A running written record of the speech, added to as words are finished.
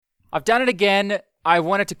I've done it again. I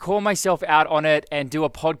wanted to call myself out on it and do a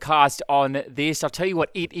podcast on this. I'll tell you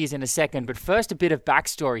what it is in a second, but first a bit of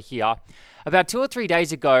backstory here. About 2 or 3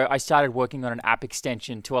 days ago, I started working on an app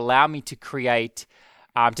extension to allow me to create,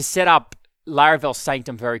 to set up Laravel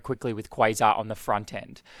Sanctum very quickly with Quasar on the front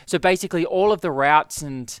end. So basically all of the routes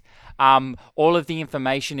and all of the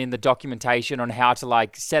information in the documentation on how to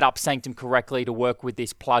set up Sanctum correctly to work with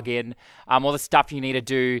this plugin, all the stuff you need to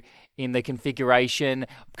do in the configuration,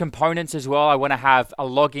 components as well. I want to have a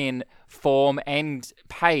login form and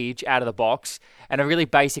page out of the box and a really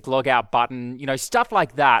basic logout button, stuff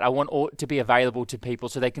like that. I want all to be available to people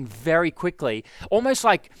so they can very quickly,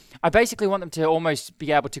 I basically want them to almost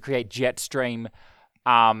be able to create Jetstream,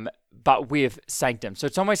 but with Sanctum. So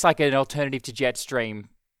it's almost like an alternative to Jetstream,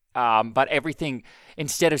 but everything,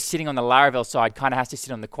 instead of sitting on the Laravel side, kind of has to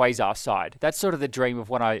sit on the Quasar side. That's sort of the dream of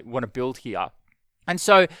what I want to build here. And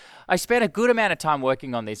so I spent a good amount of time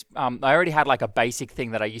working on this. I already had a basic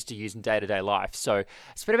thing that I used to use in day-to-day life. So I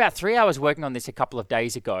spent about 3 hours working on this a couple of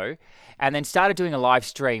days ago and then started doing a live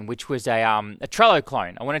stream, which was a Trello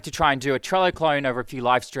clone. I wanted to try and do a Trello clone over a few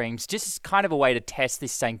live streams, just as kind of a way to test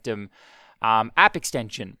this Sanctum app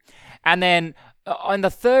extension. And then on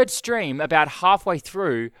the third stream, about halfway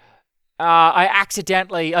through,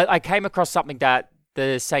 I came across something that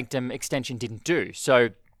the Sanctum extension didn't do. So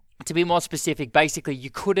to be more specific, basically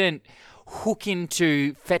you couldn't hook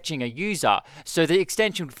into fetching a user. So the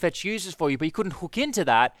extension would fetch users for you, but you couldn't hook into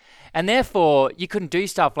that. And therefore you couldn't do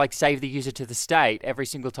stuff like save the user to the state every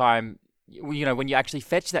single time, when you actually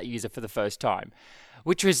fetch that user for the first time,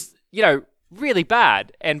 which was, really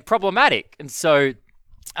bad and problematic. And so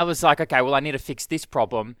I was like, okay, well, I need to fix this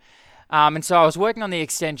problem. And so I was working on the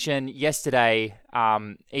extension yesterday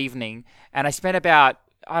evening, and I spent about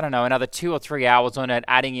another 2 or 3 hours on it,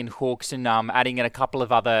 adding in hooks and adding in a couple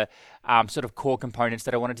of other sort of core components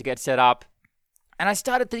that I wanted to get set up. And I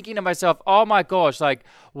started thinking to myself, oh my gosh,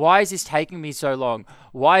 why is this taking me so long?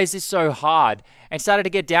 Why is this so hard? And started to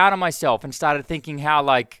get down on myself and started thinking how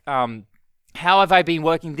have I been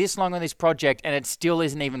working this long on this project and it still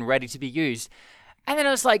isn't even ready to be used? And then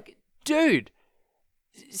I was like, dude,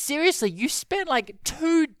 seriously, you spent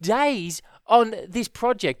 2 days on this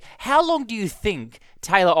project. How long do you think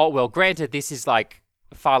Taylor Otwell, granted this is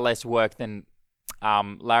far less work than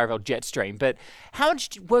Laravel Jetstream, but how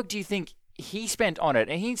much work do you think he spent on it?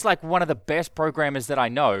 And he's one of the best programmers that I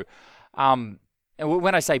know. And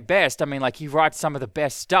when I say best, I mean he writes some of the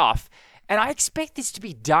best stuff. And I expect this to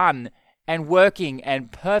be done and working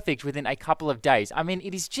and perfect within a couple of days. I mean,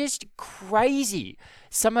 it is just crazy,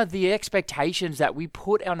 some of the expectations that we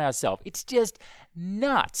put on ourselves. It's just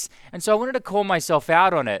nuts. And so I wanted to call myself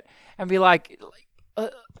out on it and be a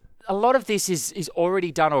lot of this is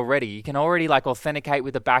already done already. You can already authenticate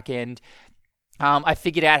with the back end. I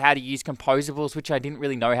figured out how to use composables, which I didn't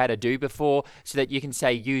really know how to do before, so that you can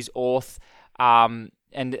say use auth,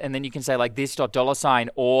 and then you can say this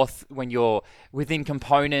 $auth when you're within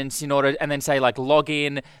components and then say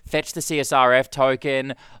login, fetch the CSRF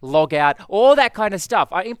token, log out, all that kind of stuff.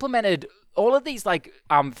 I implemented all of these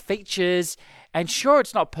features, and sure,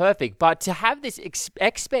 it's not perfect, but to have this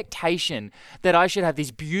expectation that I should have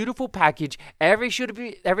this beautiful package,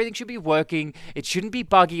 everything should be working, it shouldn't be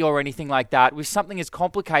buggy or anything like that, with something as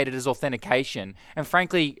complicated as authentication. And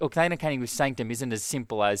frankly, authenticating with Sanctum isn't as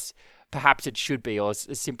simple as perhaps it should be, or as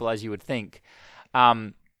simple as you would think.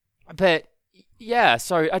 But yeah,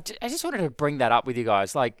 so I just wanted to bring that up with you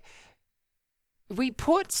guys. We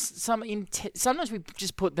put sometimes we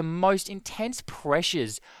just put the most intense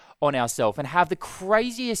pressures on ourselves and have the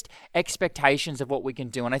craziest expectations of what we can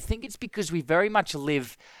do. And I think it's because we very much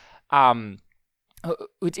live,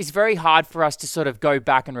 it's very hard for us to sort of go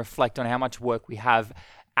back and reflect on how much work we have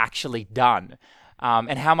actually done.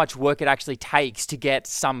 And how much work it actually takes to get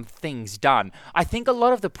some things done. I think a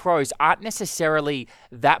lot of the pros aren't necessarily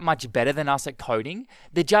that much better than us at coding.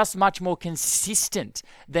 They're just much more consistent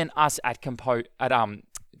than us at composing?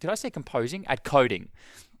 At coding.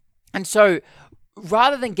 And so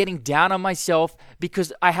rather than getting down on myself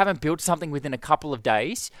because I haven't built something within a couple of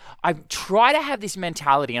days, I try to have this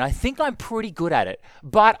mentality, and I think I'm pretty good at it,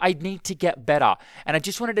 but I need to get better. And I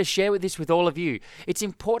just wanted to share this with all of you. It's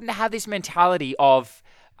important to have this mentality of,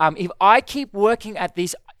 if I keep working at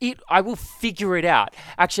this, I will figure it out.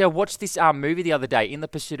 Actually, I watched this movie the other day, In the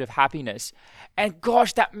Pursuit of Happiness, and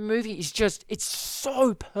gosh, that movie is it's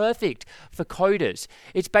so perfect for coders.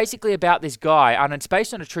 It's basically about this guy, and it's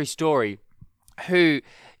based on a true story, who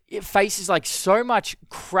faces so much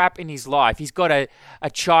crap in his life. He's got a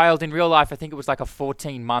child. In real life, I think it was a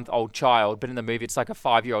 14-month-old child, but in the movie, it's a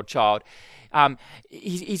 5-year-old child.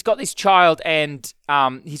 he's got this child, and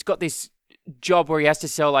he's got this job where he has to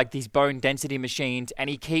sell like these bone density machines, and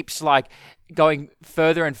he keeps like going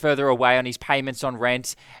further and further away on his payments on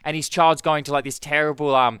rent, and his child's going to like this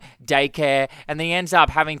terrible daycare, and then he ends up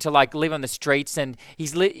having to like live on the streets, and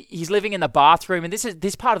he's living in the bathroom, and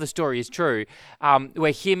this part of the story is true,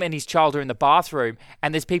 where him and his child are in the bathroom,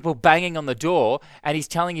 and there's people banging on the door, and he's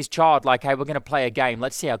telling his child like, hey, we're going to play a game,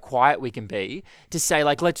 let's see how quiet we can be, to say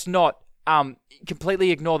like, let's not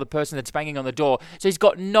completely ignore the person that's banging on the door. So he's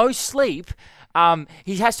got no sleep.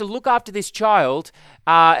 He has to look after this child.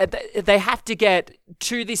 They have to get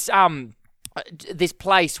to this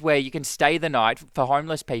place where you can stay the night for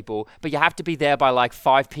homeless people, but you have to be there by like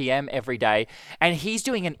 5 p.m. every day. And he's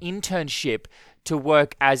doing an internship to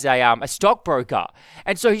work as a stockbroker.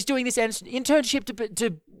 And so he's doing this internship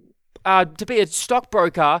to be a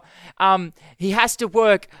stockbroker. He has to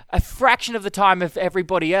work a fraction of the time of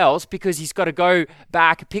everybody else because he's got to go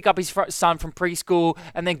back, pick up his son from preschool,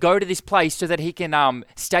 and then go to this place so that he can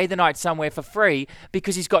stay the night somewhere for free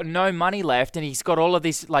because he's got no money left and he's got all of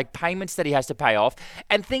these like payments that he has to pay off,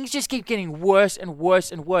 and things just keep getting worse and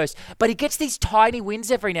worse and worse. But he gets these tiny wins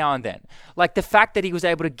every now and then. Like the fact that he was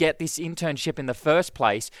able to get this internship in the first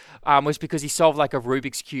place was because he solved like a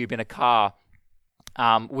Rubik's Cube in a car.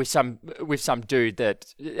 With some dude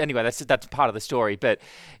that, anyway, that's part of the story. But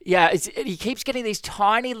yeah, he keeps getting these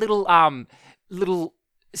tiny little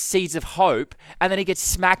seeds of hope, and then he gets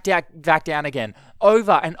smacked back down again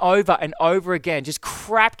over and over and over again. Just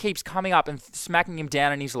crap keeps coming up and smacking him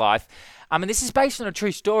down in his life. And this is based on a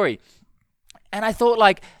true story. And I thought,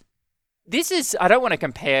 like, I don't want to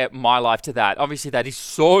compare my life to that. Obviously, that is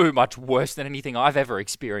so much worse than anything I've ever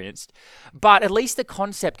experienced. But at least the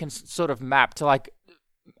concept can sort of map to like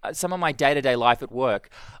some of my day-to-day life at work.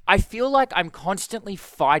 I feel like I'm constantly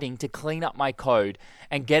fighting to clean up my code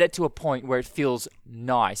and get it to a point where it feels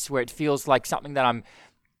nice, where it feels like something that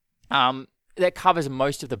that covers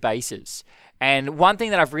most of the bases. And one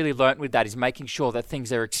thing that I've really learned with that is making sure that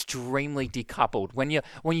things are extremely decoupled. When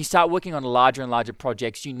you start working on larger and larger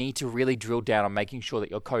projects, you need to really drill down on making sure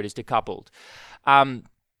that your code is decoupled.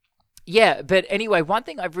 But anyway, one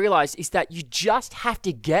thing I've realized is that you just have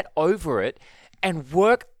to get over it and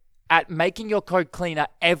work at making your code cleaner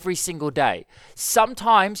every single day.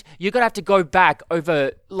 Sometimes you're going to have to go back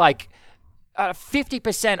over like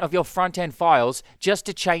 50% of your front-end files just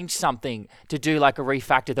to change something, to do like a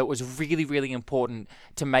refactor that was really, really important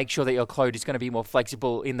to make sure that your code is going to be more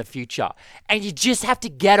flexible in the future. And you just have to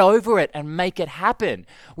get over it and make it happen.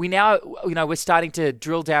 We're starting to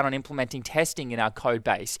drill down on implementing testing in our code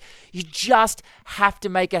base. You just have to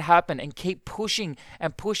make it happen and keep pushing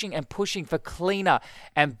and pushing and pushing for cleaner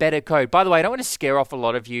and better code. By the way, I don't want to scare off a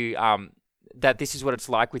lot of you that this is what it's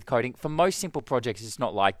like with coding. For most simple projects, it's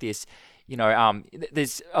not like this.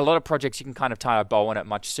 There's a lot of projects you can kind of tie a bow on it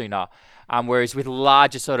much sooner. Whereas with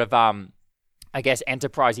larger sort of,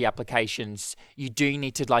 enterprisey applications, you do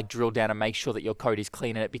need to like drill down and make sure that your code is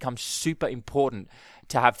clean, and it becomes super important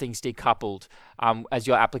to have things decoupled as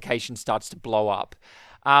your application starts to blow up.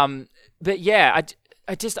 But yeah,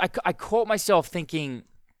 I caught myself thinking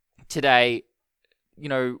today,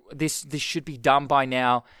 this should be done by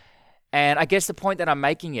now. And I guess the point that I'm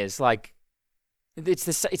making is like, it's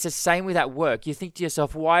the same with at work. You think to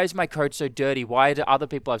yourself, why is my code so dirty? Why do other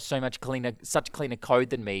people have such cleaner code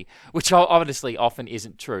than me? Which obviously often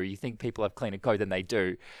isn't true. You think people have cleaner code than they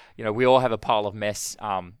do. We all have a pile of mess.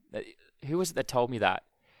 Who was it that told me that?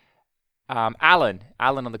 Alan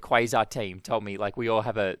on the Quasar team told me like we all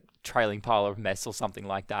have a trailing pile of mess or something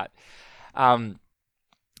like that.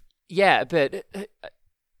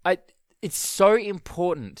 It's so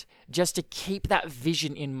important just to keep that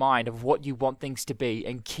vision in mind of what you want things to be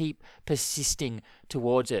and keep persisting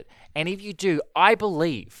towards it. And if you do, I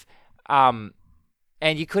believe, and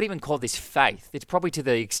you could even call this faith. It's probably to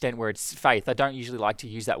the extent where it's faith. I don't usually like to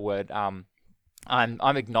use that word. I'm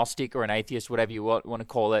agnostic or an atheist, whatever you want to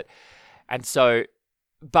call it. And so,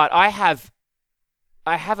 but I have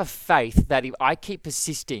a faith that if I keep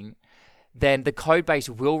persisting, then the code base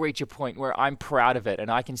will reach a point where I'm proud of it, and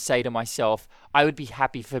I can say to myself, I would be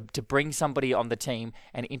happy to bring somebody on the team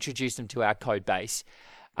and introduce them to our code base.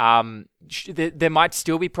 There might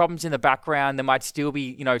still be problems in the background. There might still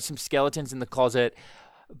be, some skeletons in the closet,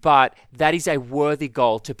 but that is a worthy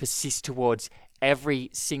goal to persist towards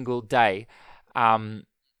every single day. And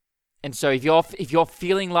so if you're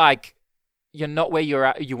feeling like you're not where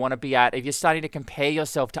you want to be at, if you're starting to compare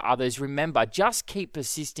yourself to others, remember, just keep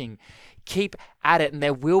persisting, keep at it, and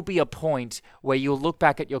there will be a point where you'll look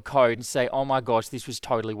back at your code and say, oh my gosh, this was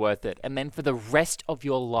totally worth it. And then for the rest of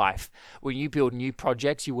your life, when you build new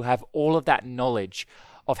projects, you will have all of that knowledge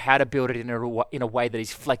of how to build it in a way that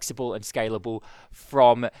is flexible and scalable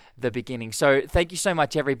from the beginning. So thank you so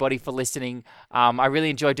much, everybody, for listening. I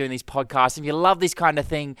really enjoy doing these podcasts. If you love this kind of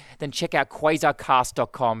thing, then check out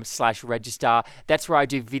quasarcast.com/register. That's where I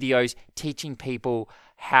do videos teaching people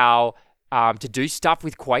how to do stuff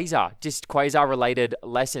with Quasar, just Quasar-related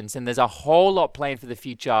lessons. And there's a whole lot planned for the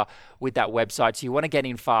future with that website. So you want to get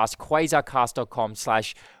in fast,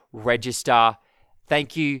 quasarcast.com/register.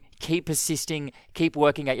 Thank you. Keep persisting. Keep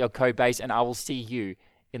working at your code base, and I will see you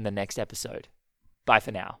in the next episode. Bye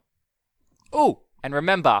for now. Oh, and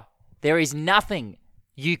remember, there is nothing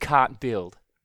you can't build.